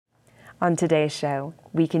On today's show,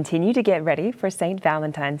 we continue to get ready for St.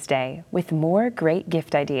 Valentine's Day with more great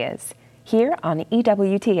gift ideas here on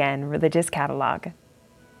EWTN Religious Catalog.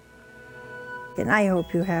 And I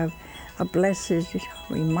hope you have a blessed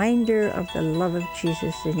reminder of the love of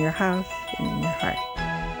Jesus in your house and in your heart.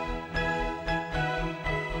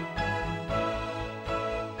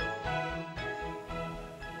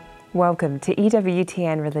 Welcome to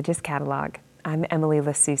EWTN Religious Catalog. I'm Emily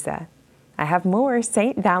LaSousa. I have more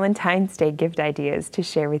St. Valentine's Day gift ideas to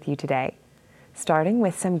share with you today, starting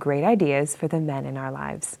with some great ideas for the men in our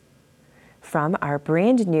lives. From our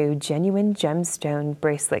brand new genuine gemstone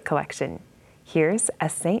bracelet collection, here's a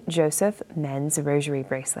St. Joseph men's rosary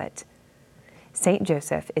bracelet. St.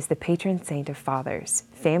 Joseph is the patron saint of fathers,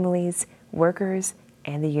 families, workers,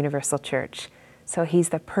 and the universal church, so he's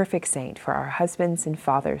the perfect saint for our husbands and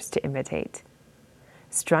fathers to imitate.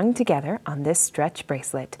 Strung together on this stretch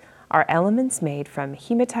bracelet are elements made from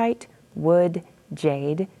hematite, wood,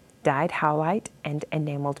 jade, dyed howlite, and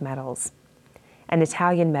enameled metals. An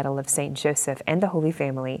Italian medal of St. Joseph and the Holy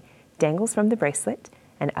Family dangles from the bracelet,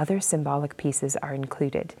 and other symbolic pieces are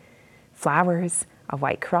included: flowers, a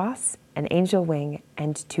white cross, an angel wing,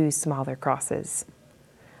 and 2 smaller crosses.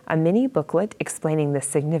 A mini booklet explaining the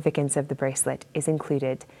significance of the bracelet is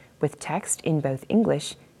included, with text in both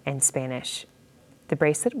English and Spanish. The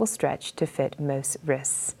bracelet will stretch to fit most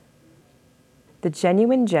wrists. The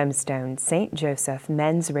genuine gemstone St. Joseph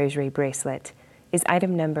men's rosary bracelet is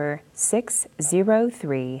item number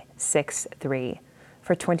 60363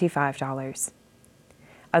 for $25.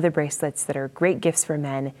 Other bracelets that are great gifts for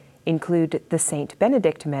men include the St.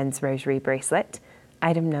 Benedict men's rosary bracelet,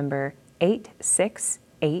 item number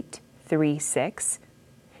 86836,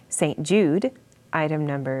 St. Jude, item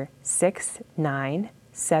number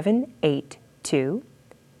 69782,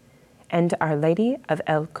 and Our Lady of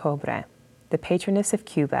El Cobre, the patroness of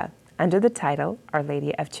Cuba, under the title Our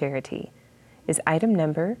Lady of Charity, is item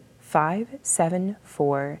number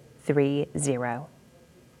 57430.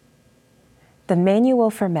 The Manual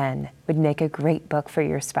for Men would make a great book for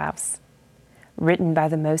your spouse. Written by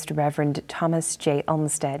the Most Reverend Thomas J.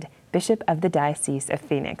 Olmsted, Bishop of the Diocese of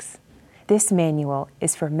Phoenix. This manual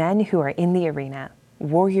is for men who are in the arena,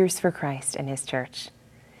 warriors for Christ and His Church.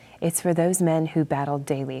 It's for those men who battle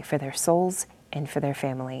daily for their souls and for their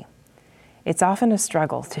family. It's often a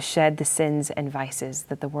struggle to shed the sins and vices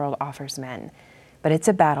that the world offers men, but it's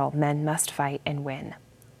a battle men must fight and win.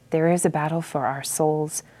 There is a battle for our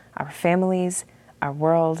souls, our families, our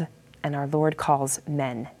world, and our Lord calls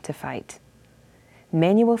men to fight.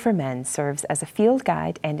 Manual for Men serves as a field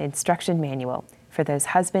guide and instruction manual for those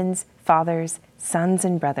husbands, fathers, sons,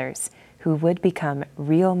 and brothers who would become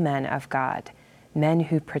real men of God, men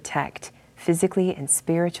who protect, physically and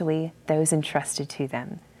spiritually, those entrusted to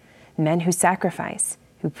them. Men who sacrifice,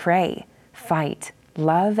 who pray, fight,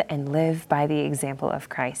 love, and live by the example of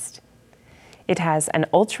Christ. It has an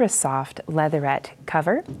ultra-soft leatherette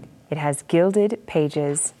cover. It has gilded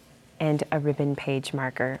pages and a ribbon page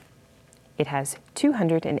marker. It has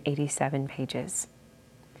 287 pages.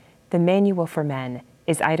 The Manual for Men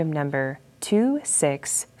is item number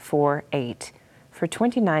 2648 for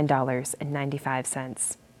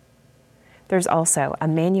 $29.95. There's also a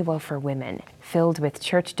manual for women filled with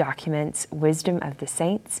church documents, wisdom of the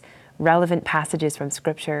saints, relevant passages from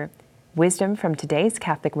Scripture, wisdom from today's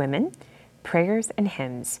Catholic women, prayers and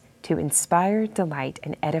hymns to inspire, delight,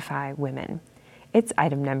 and edify women. It's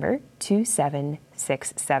item number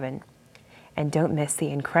 2767. And don't miss the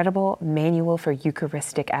incredible Manual for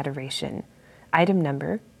Eucharistic Adoration, item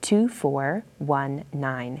number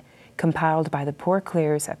 2419, compiled by the Poor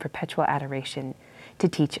Clares of Perpetual Adoration, to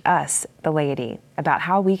teach us, the laity, about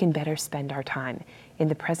how we can better spend our time in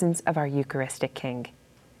the presence of our Eucharistic King.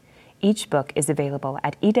 Each book is available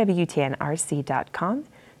at EWTNRC.com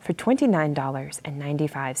for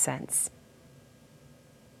 $29.95.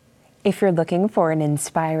 If you're looking for an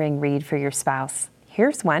inspiring read for your spouse,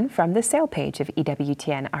 here's one from the sale page of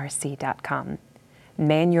EWTNRC.com.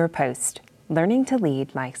 Man Your Post, Learning to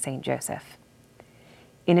Lead Like St. Joseph.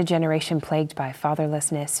 In a generation plagued by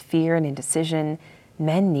fatherlessness, fear, and indecision,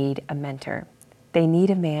 men need a mentor. They need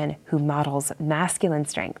a man who models masculine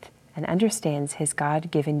strength and understands his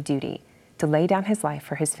God-given duty to lay down his life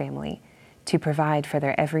for his family, to provide for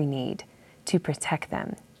their every need, to protect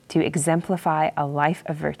them, to exemplify a life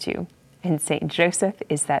of virtue, and St. Joseph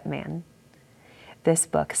is that man. This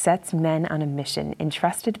book sets men on a mission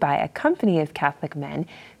entrusted by a company of Catholic men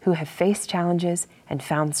who have faced challenges and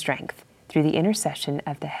found strength through the intercession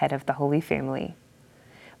of the head of the Holy Family.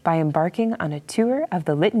 By embarking on a tour of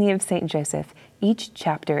the Litany of St. Joseph, each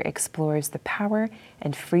chapter explores the power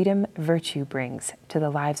and freedom virtue brings to the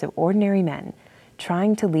lives of ordinary men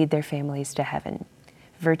trying to lead their families to heaven.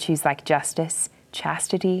 Virtues like justice,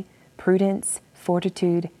 chastity, prudence,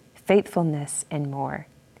 fortitude, faithfulness, and more.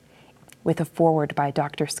 With a foreword by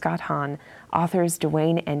Dr. Scott Hahn, authors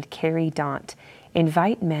Dwayne and Carrie Daunt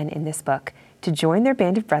invite men in this book to join their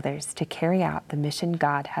band of brothers to carry out the mission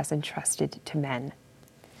God has entrusted to men.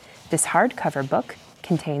 This hardcover book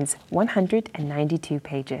contains 192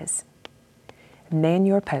 pages. Man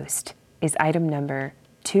Your Post is item number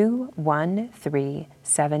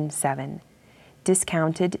 21377,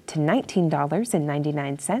 discounted to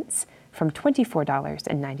 $19.99 from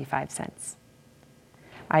 $24.95.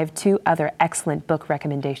 I have two other excellent book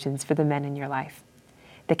recommendations for the men in your life.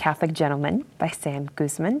 The Catholic Gentleman by Sam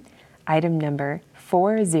Guzman, item number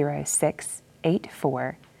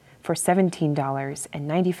 40684 for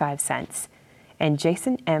 $17.95, and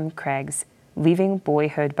Jason M. Craig's Leaving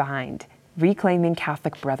Boyhood Behind, Reclaiming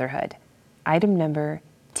Catholic Brotherhood, item number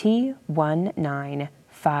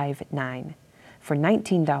T1959 for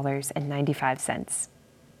 $19.95.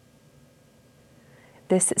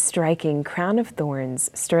 This striking Crown of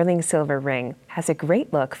Thorns sterling silver ring has a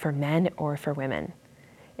great look for men or for women.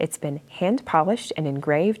 It's been hand-polished and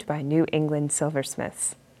engraved by New England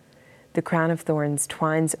silversmiths. The crown of thorns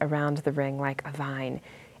twines around the ring like a vine,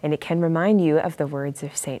 and it can remind you of the words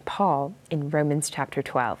of St. Paul in Romans chapter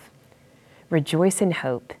 12. Rejoice in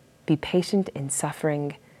hope, be patient in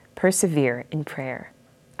suffering, persevere in prayer.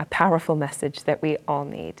 A powerful message that we all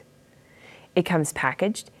need. It comes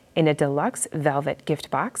packaged in a deluxe velvet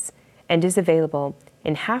gift box and is available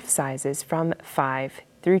in half sizes from 5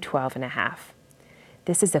 through 12.5.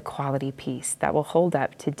 This is a quality piece that will hold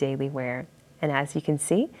up to daily wear, and as you can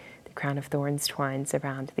see, the Crown of Thorns twines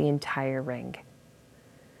around the entire ring.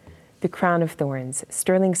 The Crown of Thorns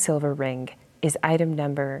sterling silver ring is item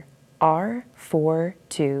number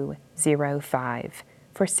R4205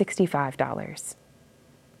 for $65.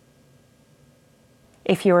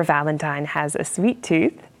 If your Valentine has a sweet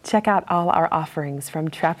tooth, check out all our offerings from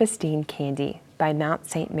Trappistine Candy by Mount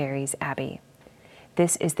St. Mary's Abbey.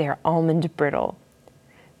 This is their almond brittle.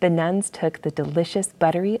 The nuns took the delicious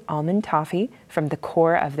buttery almond toffee from the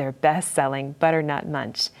core of their best-selling butternut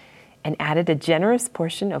munch and added a generous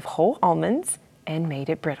portion of whole almonds and made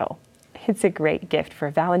it brittle. It's a great gift for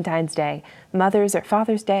Valentine's Day, Mother's or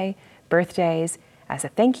Father's Day, birthdays, as a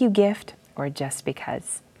thank you gift, or just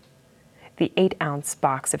because. The 8-ounce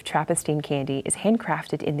box of Trappistine candy is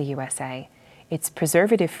handcrafted in the USA. It's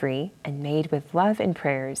preservative-free and made with love and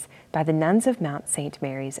prayers by the nuns of Mount St.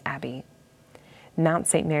 Mary's Abbey. Mount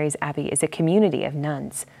St. Mary's Abbey is a community of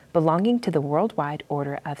nuns belonging to the Worldwide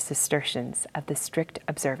Order of Cistercians of the Strict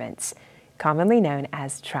Observance, commonly known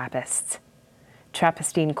as Trappists.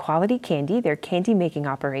 Trappistine Quality Candy, their candy-making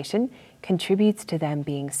operation, contributes to them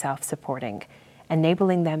being self-supporting,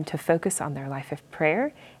 enabling them to focus on their life of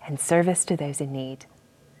prayer and service to those in need.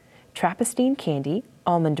 Trappistine Candy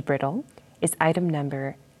Almond Brittle is item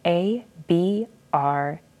number ABR8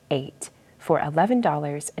 for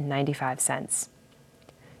 $11.95.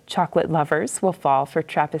 Chocolate lovers will fall for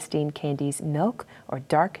Trappistine Candy's Milk or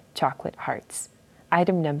Dark Chocolate Hearts,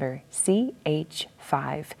 item number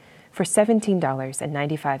CH5 for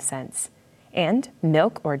 $17.95, and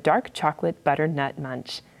Milk or Dark Chocolate Butternut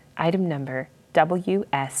Munch, item number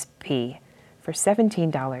WSP for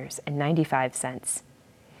 $17.95.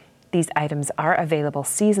 These items are available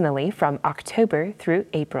seasonally from October through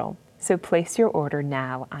April, so place your order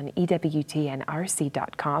now on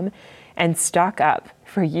EWTNRC.com and stock up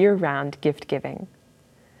for year-round gift giving.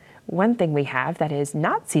 One thing we have that is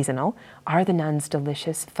not seasonal are the nuns'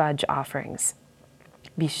 delicious fudge offerings.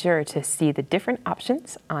 Be sure to see the different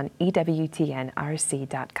options on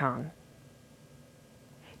EWTNRC.com.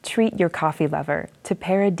 Treat your coffee lover to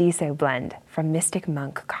Paradiso Blend from Mystic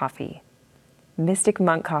Monk Coffee. Mystic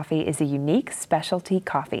Monk Coffee is a unique specialty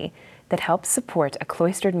coffee that helps support a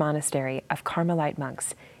cloistered monastery of Carmelite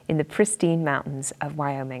monks in the pristine mountains of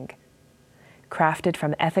Wyoming. Crafted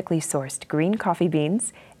from ethically sourced green coffee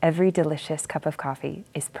beans, every delicious cup of coffee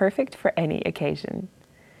is perfect for any occasion.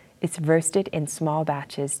 It's roasted in small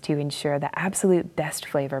batches to ensure the absolute best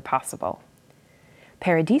flavor possible.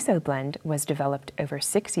 Paradiso Blend was developed over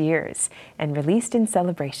 6 years and released in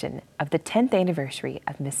celebration of the 10th anniversary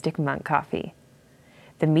of Mystic Monk Coffee.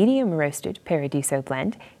 The medium roasted Paradiso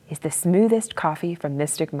Blend is the smoothest coffee from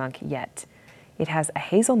Mystic Monk yet. It has a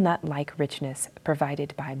hazelnut-like richness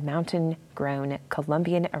provided by mountain-grown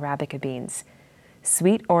Colombian Arabica beans,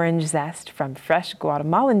 sweet orange zest from fresh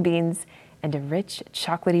Guatemalan beans, and a rich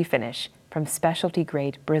chocolatey finish from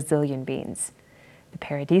specialty-grade Brazilian beans. The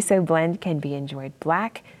Paradiso blend can be enjoyed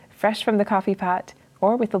black, fresh from the coffee pot,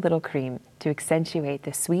 or with a little cream to accentuate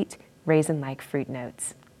the sweet, raisin-like fruit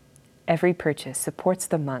notes. Every purchase supports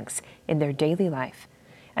the monks in their daily life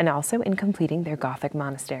and also in completing their Gothic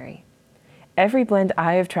monastery. Every blend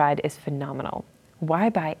I have tried is phenomenal. Why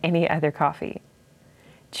buy any other coffee?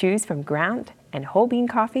 Choose from ground and whole bean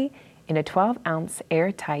coffee in a 12-ounce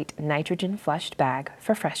airtight nitrogen-flushed bag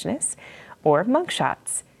for freshness, or monk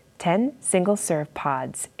shots, 10 single-serve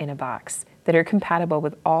pods in a box that are compatible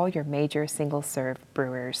with all your major single-serve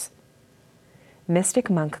brewers. Mystic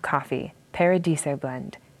Monk Coffee Paradiso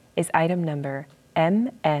Blend is item number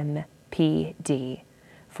MMPD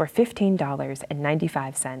for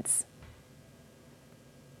 $15.95.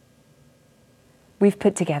 We've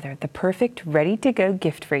put together the perfect ready-to-go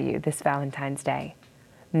gift for you this Valentine's Day.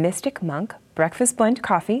 Mystic Monk Breakfast Blend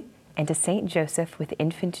Coffee and a St. Joseph with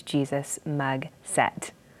Infant Jesus mug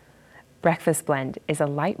set. Breakfast Blend is a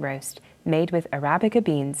light roast made with Arabica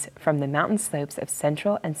beans from the mountain slopes of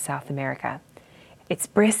Central and South America. It's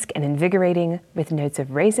brisk and invigorating with notes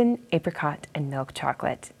of raisin, apricot, and milk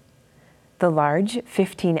chocolate. The large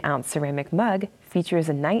 15-ounce ceramic mug features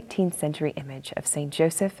a 19th century image of St.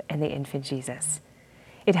 Joseph and the Infant Jesus.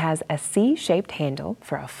 It has a C-shaped handle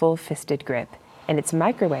for a full-fisted grip, and it's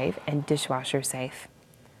microwave and dishwasher safe.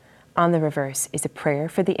 On the reverse is a prayer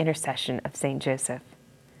for the intercession of St. Joseph.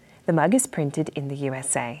 The mug is printed in the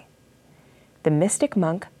USA. The Mystic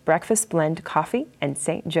Monk Breakfast Blend Coffee and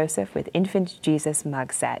St. Joseph with Infant Jesus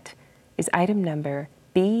mug set is item number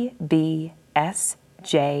BBSJK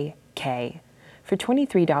for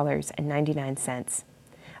 $23.99,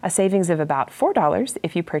 a savings of about $4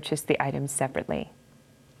 if you purchase the items separately.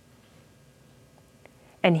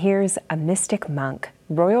 And here's a Mystic Monk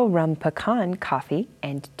Royal Rum Pecan Coffee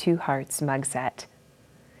and Two Hearts mug set.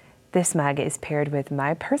 This mug is paired with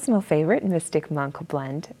my personal favorite Mystic Monk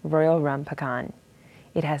blend, Royal Rum Pecan.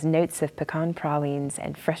 It has notes of pecan pralines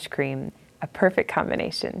and fresh cream, a perfect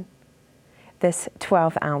combination. This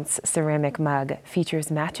 12-ounce ceramic mug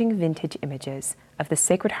features matching vintage images of the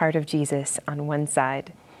Sacred Heart of Jesus on one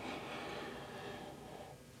side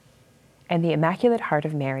and the Immaculate Heart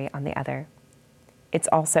of Mary on the other. It's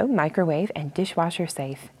also microwave and dishwasher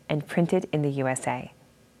safe and printed in the USA.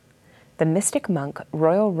 The Mystic Monk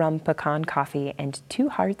Royal Rum Pecan Coffee and Two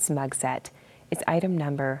Hearts mug set is item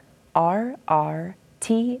number RRTHK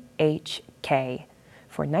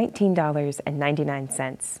for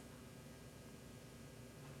 $19.99.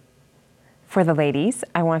 For the ladies,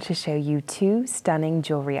 I want to show you two stunning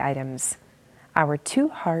jewelry items. Our Two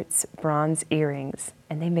Hearts bronze earrings,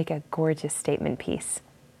 and they make a gorgeous statement piece.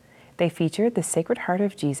 They feature the Sacred Heart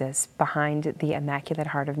of Jesus behind the Immaculate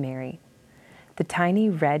Heart of Mary. The tiny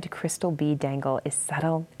red crystal bead dangle is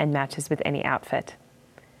subtle and matches with any outfit.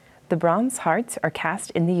 The bronze hearts are cast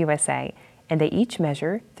in the USA, and they each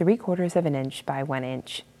measure 3/4 of an inch by 1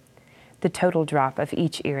 inch. The total drop of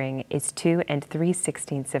each earring is 2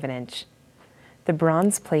 3/16 of an inch. The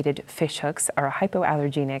bronze-plated fish hooks are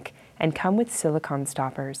hypoallergenic and come with silicone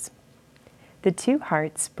stoppers. The Two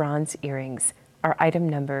Hearts bronze earrings are item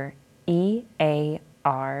number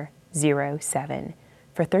EAR07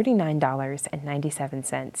 for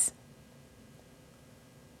 $39.97.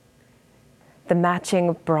 The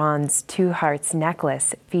matching bronze Two Hearts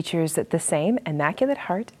necklace features the same Immaculate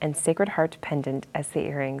Heart and Sacred Heart pendant as the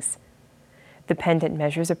earrings. The pendant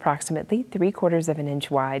measures approximately 3/4 of an inch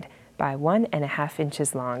wide by 1.5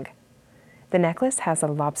 inches long. The necklace has a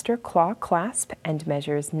lobster claw clasp and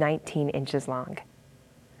measures 19 inches long.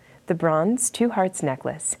 The bronze Two Hearts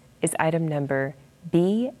necklace is item number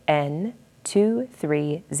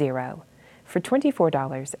BN230 for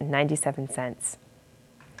 $24.97.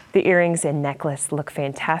 The earrings and necklace look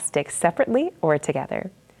fantastic separately or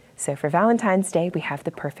together. So for Valentine's Day, we have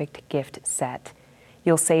the perfect gift set.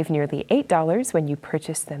 You'll save nearly $8 when you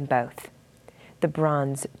purchase them both. The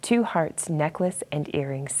bronze Two Hearts necklace and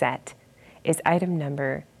earring set is item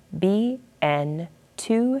number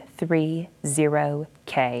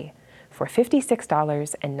BN230K for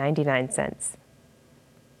 $56.99.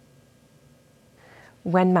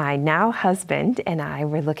 When my now husband and I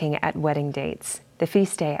were looking at wedding dates, the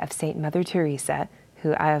feast day of St. Mother Teresa,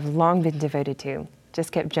 who I have long been devoted to,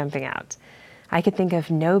 just kept jumping out. I could think of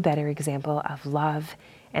no better example of love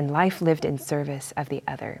and life lived in service of the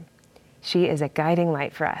other. She is a guiding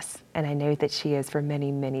light for us, and I know that she is for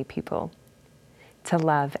many, many people. To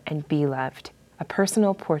love and be loved, a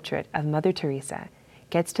personal portrait of Mother Teresa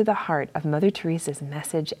gets to the heart of Mother Teresa's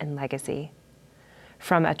message and legacy.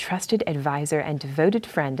 From a trusted advisor and devoted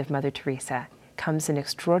friend of Mother Teresa comes an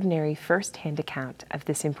extraordinary first-hand account of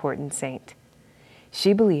this important saint.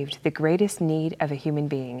 She believed the greatest need of a human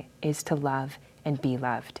being is to love and be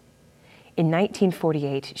loved. In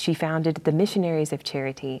 1948, she founded the Missionaries of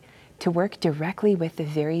Charity to work directly with the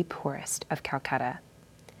very poorest of Calcutta.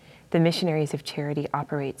 The Missionaries of Charity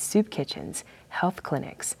operate soup kitchens, health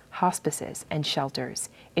clinics, hospices, and shelters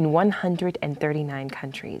in 139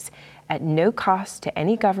 countries at no cost to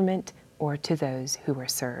any government or to those who were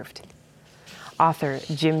served. Author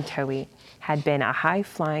Gemstone had been a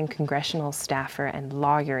high-flying congressional staffer and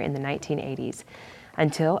lawyer in the 1980s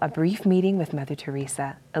until a brief meeting with Mother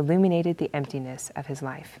Teresa illuminated the emptiness of his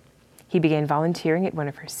life. He began volunteering at one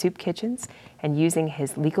of her soup kitchens and using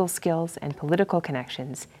his legal skills and political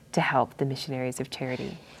connections to help the Missionaries of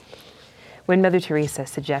Charity. When Mother Teresa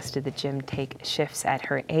suggested that Jim take shifts at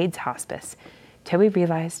her AIDS hospice, Toby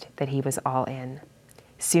realized that he was all in.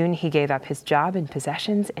 Soon he gave up his job and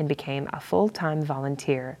possessions and became a full-time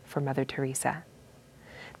volunteer for Mother Teresa.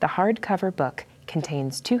 The hardcover book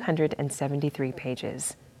contains 273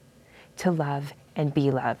 pages. To Love and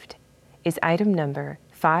Be Loved is item number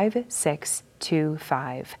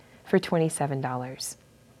 5625 for $27.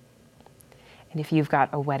 And if you've got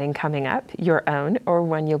a wedding coming up, your own or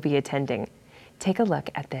one you'll be attending, take a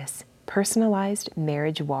look at this personalized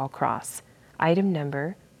marriage wall cross, item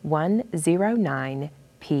number 109PC.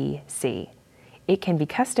 It can be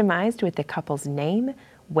customized with the couple's name,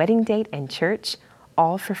 wedding date, and church,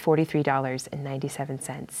 all for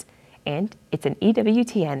 $43.97. And it's an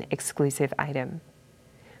EWTN exclusive item.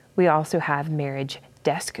 We also have marriage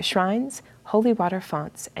desk shrines, holy water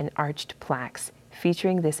fonts, and arched plaques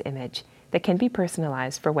featuring this image that can be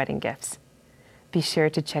personalized for wedding gifts. Be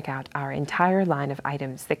sure to check out our entire line of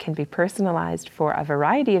items that can be personalized for a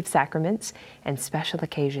variety of sacraments and special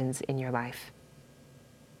occasions in your life.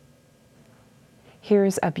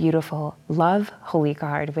 Here's a beautiful Love Holy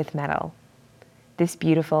Card with metal. This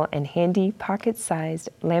beautiful and handy pocket-sized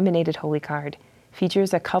laminated holy card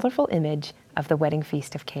features a colorful image of the wedding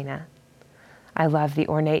feast of Cana. I love the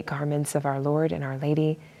ornate garments of our Lord and Our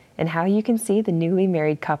Lady and how you can see the newly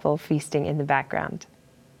married couple feasting in the background.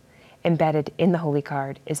 Embedded in the holy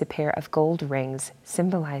card is a pair of gold rings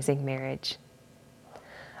symbolizing marriage.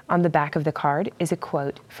 On the back of the card is a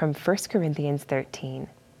quote from 1 Corinthians 13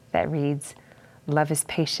 that reads, "Love is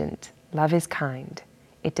patient, love is kind,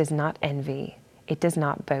 it does not envy, it does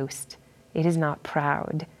not boast, it is not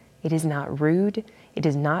proud, it is not rude, it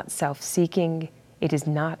is not self-seeking, it is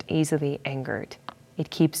not easily angered, it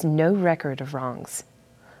keeps no record of wrongs.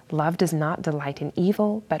 Love does not delight in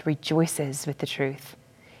evil, but rejoices with the truth.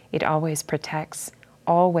 It always protects,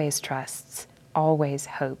 always trusts, always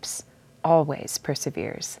hopes, always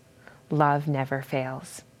perseveres. Love never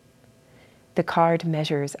fails." The card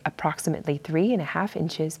measures approximately 3.5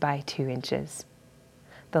 inches by 2 inches.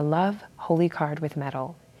 The Love Holy Card with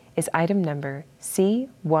metal is item number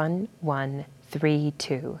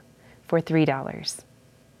C1132 for $3.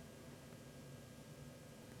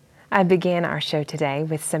 I began our show today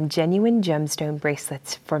with some genuine gemstone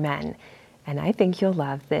bracelets for men, and I think you'll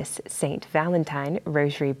love this St. Valentine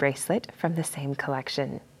Rosary bracelet from the same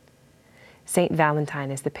collection. St.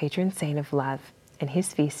 Valentine is the patron saint of love, and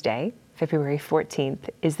his feast day, February 14th,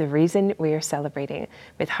 is the reason we are celebrating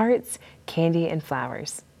with hearts, candy, and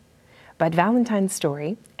flowers. But Valentine's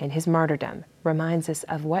story and his martyrdom reminds us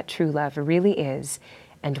of what true love really is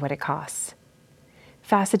and what it costs.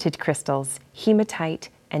 Faceted crystals, hematite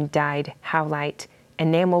and dyed howlite,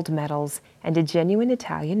 enameled metals, and a genuine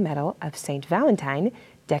Italian medal of St. Valentine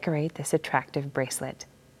decorate this attractive bracelet.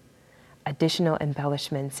 Additional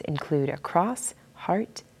embellishments include a cross,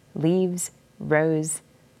 heart, leaves, rose,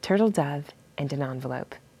 turtle dove, and an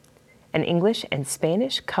envelope. An English and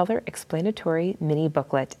Spanish color explanatory mini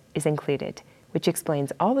booklet is included, which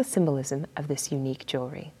explains all the symbolism of this unique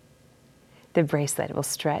jewelry. The bracelet will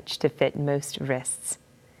stretch to fit most wrists.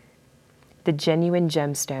 The genuine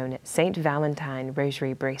gemstone St. Valentine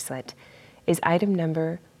Rosary bracelet is item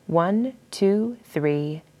number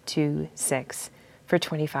 12326 for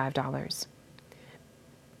 $25.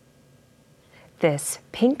 This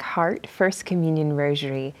pink heart First Communion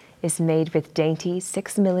Rosary is made with dainty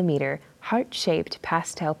 6mm heart-shaped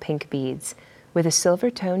pastel pink beads with a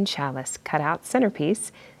silver-toned chalice cut-out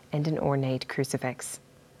centerpiece and an ornate crucifix.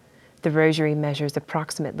 The rosary measures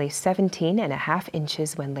approximately 17.5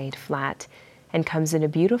 inches when laid flat and comes in a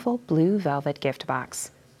beautiful blue velvet gift box.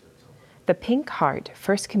 The Pink Heart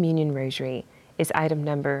First Communion Rosary is item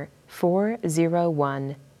number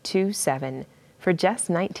 40127 for just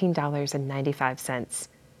 $19.95.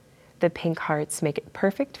 The pink hearts make it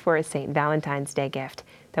perfect for a St. Valentine's Day gift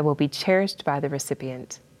that will be cherished by the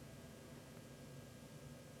recipient.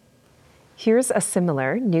 Here's a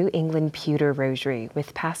similar New England pewter rosary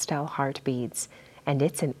with pastel heart beads, and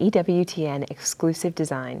it's an EWTN exclusive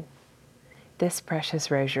design. This precious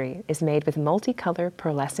rosary is made with multicolor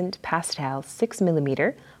pearlescent pastel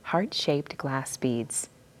 6mm heart-shaped glass beads.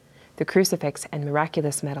 The crucifix and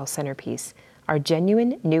miraculous metal centerpiece are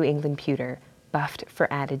genuine New England pewter, buffed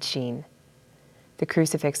for added sheen. The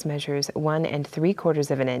crucifix measures 1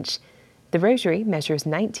 3/4 inch. The rosary measures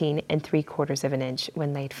 19 3/4 inch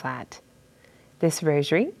when laid flat. This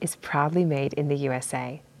rosary is proudly made in the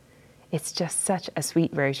USA. It's just such a sweet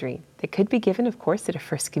rosary that could be given, of course, at a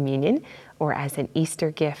First Communion or as an Easter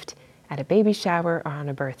gift at a baby shower or on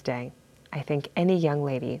a birthday. I think any young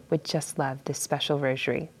lady would just love this special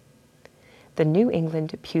rosary. The New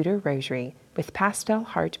England Pewter Rosary with pastel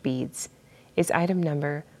heart beads is item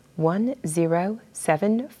number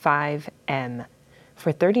 1075M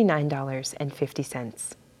for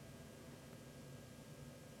 $39.50.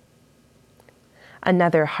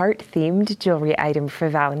 Another heart-themed jewelry item for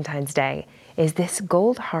Valentine's Day is this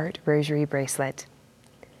gold heart rosary bracelet.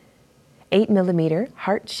 8mm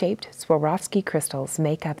heart-shaped Swarovski crystals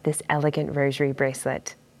make up this elegant rosary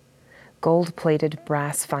bracelet. Gold-plated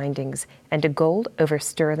brass findings and a gold over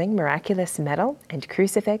sterling miraculous metal and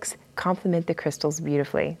crucifix complement the crystals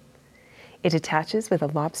beautifully. It attaches with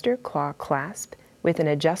a lobster claw clasp with an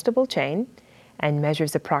adjustable chain and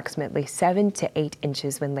measures approximately 7 to 8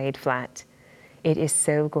 inches when laid flat. It is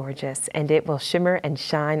so gorgeous, and it will shimmer and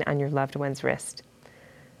shine on your loved one's wrist.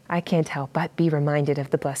 I can't help but be reminded of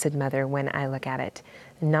the Blessed Mother when I look at it,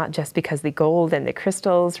 not just because the gold and the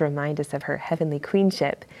crystals remind us of her heavenly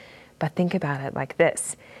queenship, but think about it like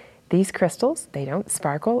this. These crystals, they don't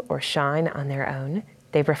sparkle or shine on their own.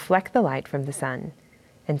 They reflect the light from the sun.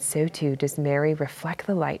 And so too does Mary reflect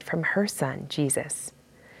the light from her Son, Jesus.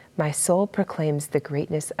 My soul proclaims the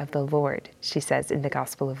greatness of the Lord, she says in the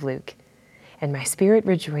Gospel of Luke. And my spirit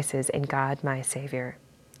rejoices in God my Savior.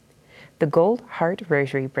 The gold heart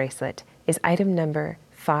rosary bracelet is item number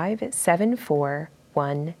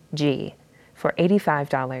 5741G for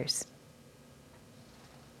 $85.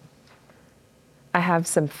 I have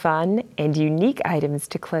some fun and unique items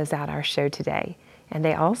to close out our show today, and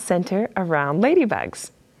they all center around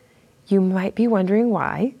ladybugs. You might be wondering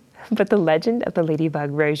why, but the legend of the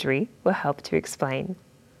ladybug rosary will help to explain.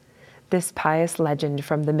 This pious legend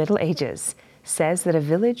from the Middle Ages says that a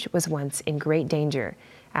village was once in great danger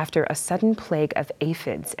after a sudden plague of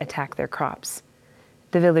aphids attacked their crops.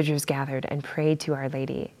 The villagers gathered and prayed to Our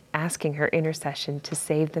Lady, asking her intercession to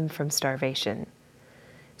save them from starvation.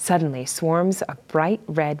 Suddenly, swarms of bright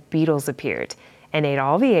red beetles appeared and ate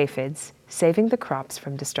all the aphids, saving the crops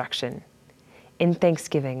from destruction. In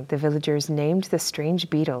thanksgiving, the villagers named the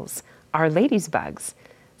strange beetles Our Lady's bugs,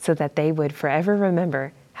 so that they would forever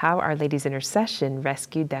remember how Our Lady's intercession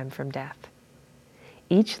rescued them from death.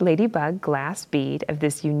 Each ladybug glass bead of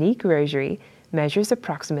this unique rosary measures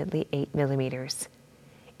approximately 8mm.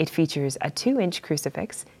 It features a 2-inch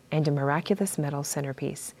crucifix and a miraculous metal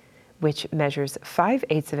centerpiece, which measures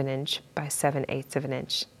 5/8 inch by 7/8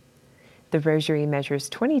 inch. The rosary measures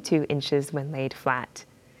 22 inches when laid flat.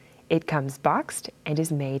 It comes boxed and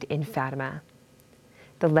is made in Fatima.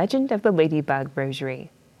 The legend of the ladybug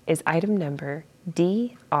rosary is item number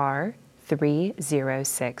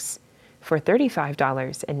DR306 for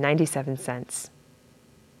 $35.97.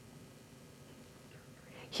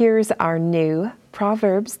 Here's our new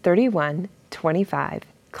Proverbs 31:25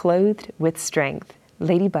 clothed with strength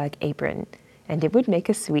ladybug apron, and it would make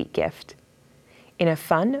a sweet gift. In a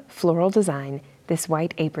fun floral design, this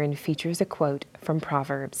white apron features a quote from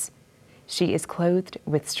Proverbs. She is clothed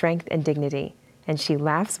with strength and dignity, and she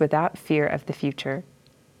laughs without fear of the future.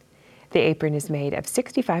 The apron is made of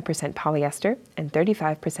 65% polyester and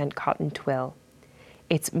 35% cotton twill.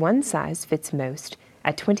 Its one size fits most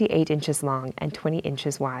at 28 inches long and 20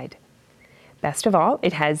 inches wide. Best of all,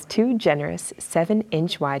 it has 2 generous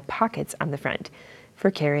 7-inch wide pockets on the front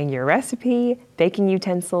for carrying your recipe, baking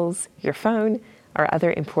utensils, your phone, or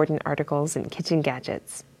other important articles and kitchen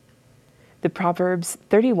gadgets. The Proverbs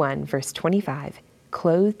 31 verse 25,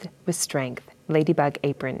 clothed with strength, ladybug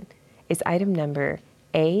apron, is item number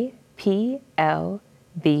APLB6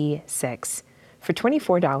 for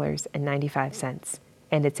 $24.95,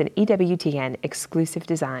 and it's an EWTN exclusive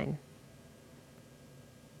design.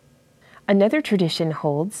 Another tradition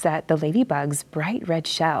holds that the ladybug's bright red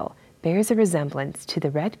shell bears a resemblance to the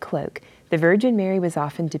red cloak the Virgin Mary was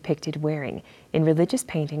often depicted wearing in religious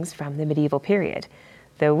paintings from the medieval period,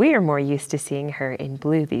 though we are more used to seeing her in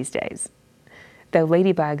blue these days. Though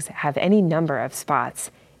ladybugs have any number of spots,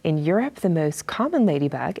 in Europe the most common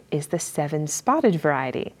ladybug is the 7-spotted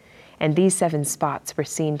variety, and these 7 spots were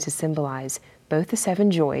seen to symbolize both the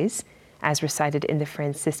 7 joys, as recited in the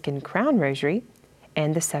Franciscan Crown Rosary,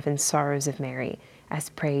 and the 7 sorrows of Mary, as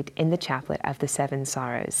prayed in the Chaplet of the 7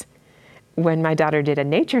 Sorrows. When my daughter did a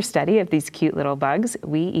nature study of these cute little bugs,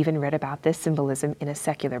 we even read about this symbolism in a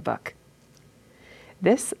secular book.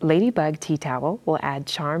 This ladybug tea towel will add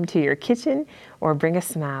charm to your kitchen or bring a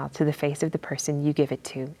smile to the face of the person you give it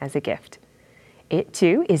to as a gift. It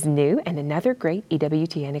too is new and another great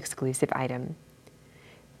EWTN exclusive item.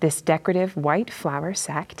 This decorative white flower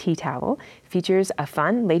sack tea towel features a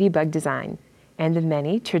fun ladybug design and the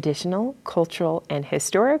many traditional, cultural, and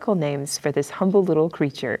historical names for this humble little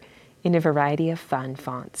creature in a variety of fun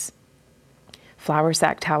fonts. Flower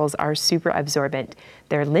sack towels are super absorbent.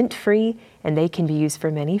 They're lint-free, and they can be used for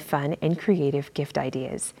many fun and creative gift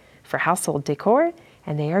ideas for household decor,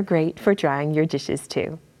 and they are great for drying your dishes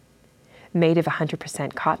too. Made of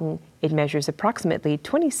 100% cotton, it measures approximately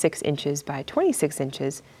 26 inches by 26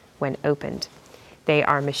 inches when opened. They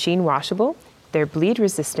are machine washable, they're bleed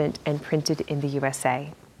resistant, and printed in the USA.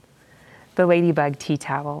 The Ladybug Tea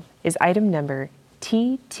Towel is item number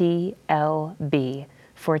TTLB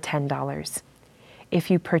for $10. If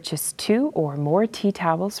you purchase 2 or more tea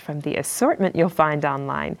towels from the assortment you'll find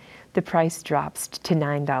online, the price drops to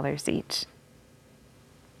 $9 each.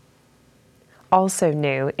 Also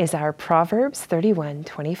new is our Proverbs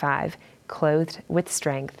 31:25 Clothed with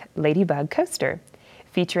Strength Ladybug Coaster,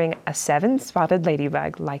 featuring a 7-spotted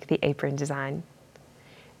ladybug like the apron design.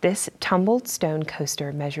 This tumbled stone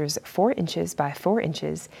coaster measures 4 inches by 4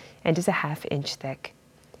 inches and is a 1/2 inch thick.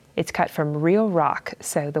 It's cut from real rock,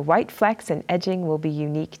 so the white flecks and edging will be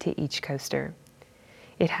unique to each coaster.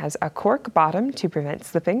 It has a cork bottom to prevent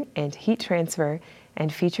slipping and heat transfer,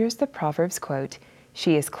 and features the Proverbs quote,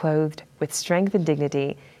 "She is clothed with strength and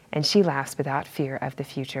dignity, and she laughs without fear of the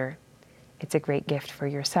future." It's a great gift for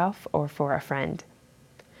yourself or for a friend.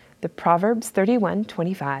 The Proverbs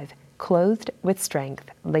 31:25 Clothed with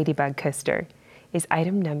Strength Ladybug Coaster is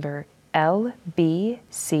item number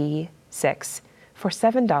LBC6 for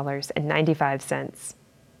 $7.95.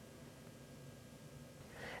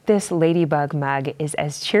 This ladybug mug is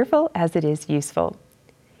as cheerful as it is useful.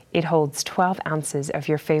 It holds 12 ounces of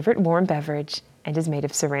your favorite warm beverage and is made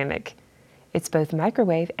of ceramic. It's both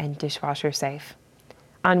microwave and dishwasher safe.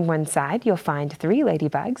 On one side, you'll find 3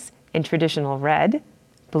 ladybugs in traditional red,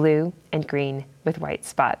 blue, and green with white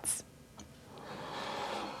spots.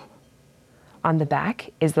 On the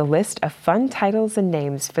back is the list of fun titles and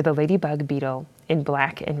names for the ladybug beetle in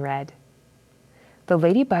black and red. The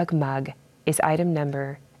ladybug mug is item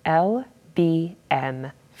number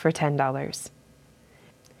LBM for $10.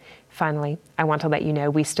 Finally, I want to let you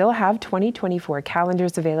know we still have 2024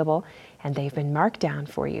 calendars available, and they've been marked down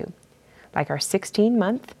for you, like our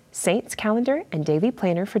 16-month Saints calendar and daily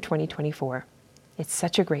planner for 2024. It's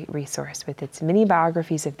such a great resource with its mini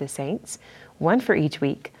biographies of the saints, one for each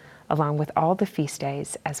week, along with all the feast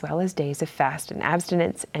days, as well as days of fast and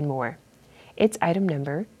abstinence and more. It's item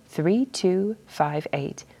number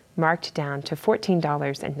 3258, marked down to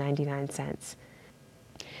 $14.99.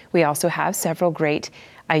 We also have several great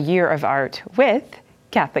A Year of Art with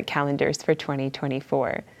Catholic calendars for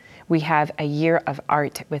 2024. We have A Year of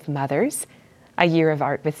Art with Mothers, A Year of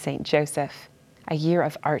Art with St. Joseph, A Year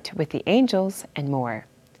of Art with the Angels, and more,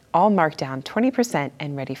 all marked down 20%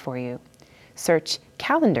 and ready for you. Search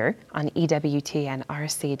calendar on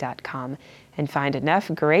EWTNRC.com and find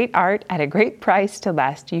enough great art at a great price to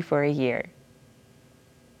last you for a year.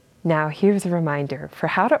 Now here's a reminder for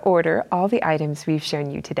how to order all the items we've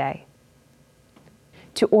shown you today.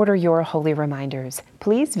 To order your holy reminders,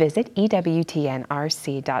 please visit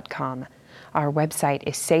EWTNRC.com. Our website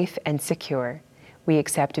is safe and secure. We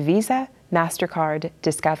accept Visa, MasterCard,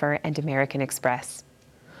 Discover, and American Express.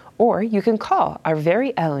 Or you can call our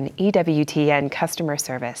very own EWTN customer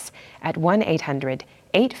service at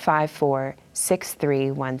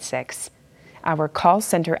 1-800-854-6316. Our call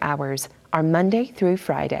center hours are Monday through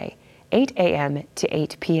Friday, 8 a.m. to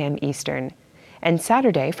 8 p.m. Eastern, and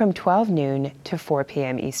Saturday from 12 noon to 4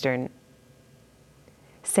 p.m. Eastern.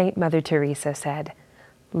 Saint Mother Teresa said,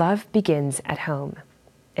 "Love begins at home,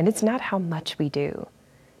 and it's not how much we do,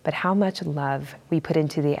 but how much love we put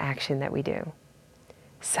into the action that we do."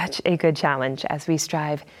 Such a good challenge as we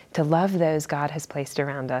strive to love those God has placed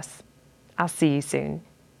around us. I'll see you soon.